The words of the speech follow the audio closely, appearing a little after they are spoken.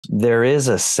There is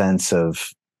a sense of,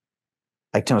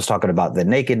 like Tim was talking about, the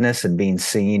nakedness and being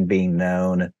seen, being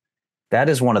known. That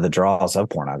is one of the draws of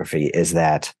pornography, is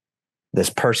that this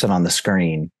person on the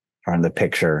screen or in the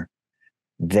picture,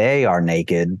 they are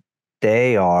naked.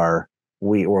 They are,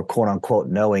 we're quote unquote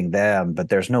knowing them, but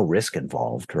there's no risk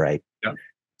involved, right? Yeah.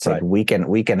 It's like Right.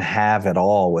 we can have it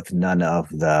all with none of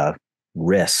the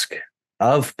risk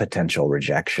of potential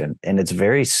rejection. And it's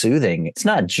very soothing. It's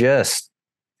not just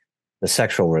the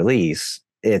sexual release,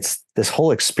 it's this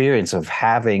whole experience of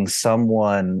having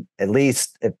someone, at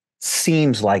least it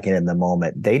seems like it in the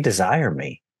moment, they desire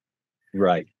me.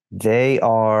 Right. They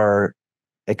are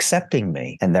accepting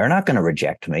me and they're not going to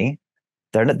reject me.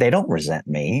 They don't resent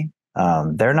me.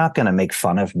 They're not going to make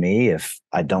fun of me if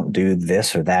I don't do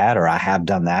this or that, or I have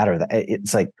done that or that.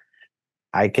 It's like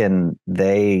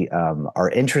they are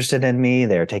interested in me.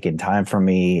 They're taking time for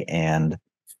me. And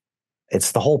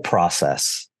it's the whole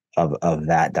process of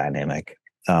that dynamic.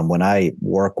 When I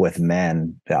work with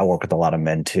men, I work with a lot of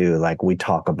men too. Like we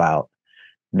talk about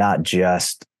not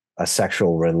just a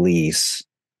sexual release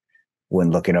when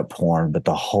looking at porn, but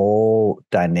the whole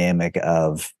dynamic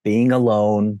of being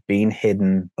alone, being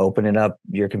hidden, opening up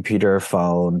your computer or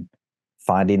phone,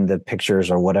 finding the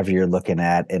pictures or whatever you're looking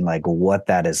at, and like what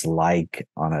that is like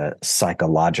on a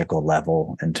psychological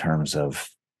level in terms of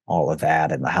all of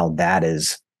that, and how that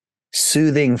is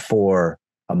soothing for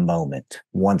a moment.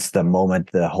 Once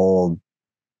the whole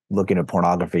looking at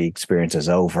pornography experience is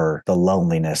over, the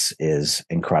loneliness is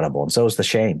incredible. And so is the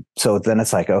shame. So then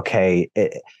it's like, okay.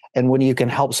 And when you can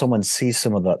help someone see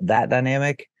some of that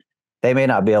dynamic, they may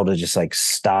not be able to just like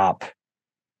stop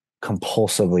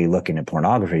compulsively looking at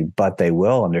pornography, but they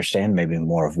will understand maybe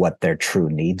more of what their true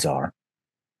needs are,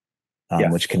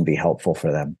 Yeah. which can be helpful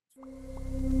for them.